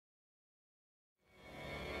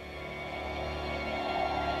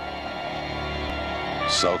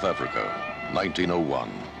South Africa,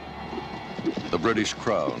 1901. The British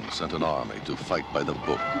Crown sent an army to fight by the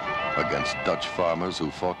book against Dutch farmers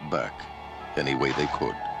who fought back any way they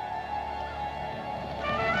could.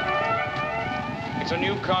 It's a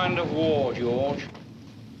new kind of war, George.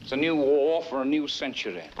 It's a new war for a new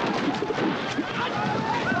century.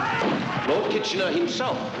 Lord Kitchener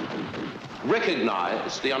himself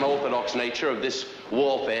recognized the unorthodox nature of this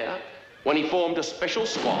warfare when he formed a special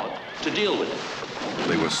squad to deal with it.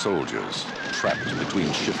 They were soldiers, trapped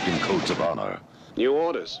between shifting codes of honor. New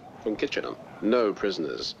orders from Kitchener. No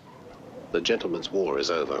prisoners. The gentleman's war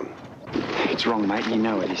is over. It's wrong, mate. You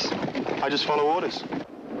know it is. I just follow orders.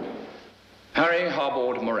 Harry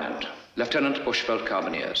Harbord Morant, Lieutenant Bushveld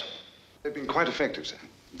Carbineers. They've been quite effective, sir.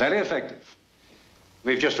 Very effective.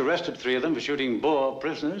 We've just arrested 3 of them for shooting Boer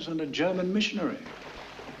prisoners and a German missionary.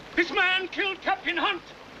 This man killed Captain Hunt.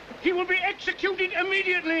 He will be executed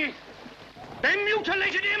immediately. They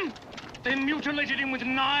mutilated him. They mutilated him with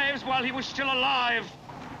knives while he was still alive.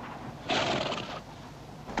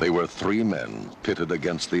 They were 3 men pitted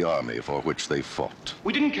against the army for which they fought.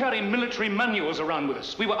 We didn't carry military manuals around with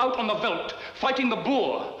us. We were out on the veldt, fighting the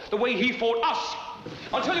Boer, the way he fought us.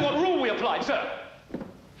 I'll tell you what rule we applied, sir.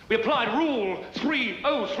 We applied Rule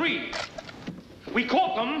 303. We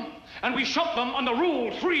caught them, and we shot them under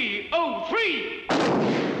Rule 303.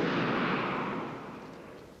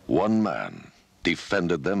 One man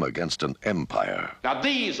defended them against an empire. Now,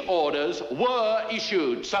 these orders were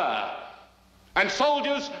issued, sir. And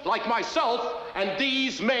soldiers like myself and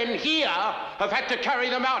these men here have had to carry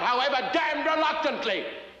them out, however damned reluctantly.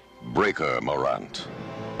 Breaker Morant,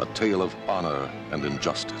 a tale of honor and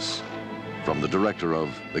injustice. From the director of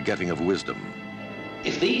The Getting of Wisdom.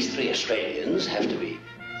 If these 3 Australians have to be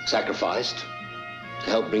sacrificed to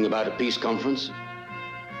help bring about a peace conference,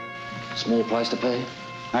 small price to pay.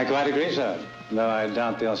 I quite agree, sir. Though I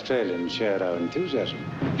doubt the Australians share our enthusiasm.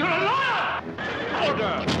 You're a liar!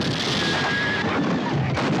 Order!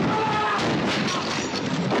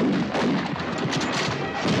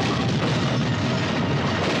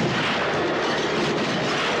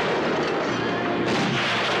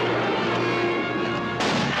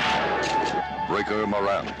 Breaker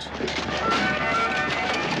Morant.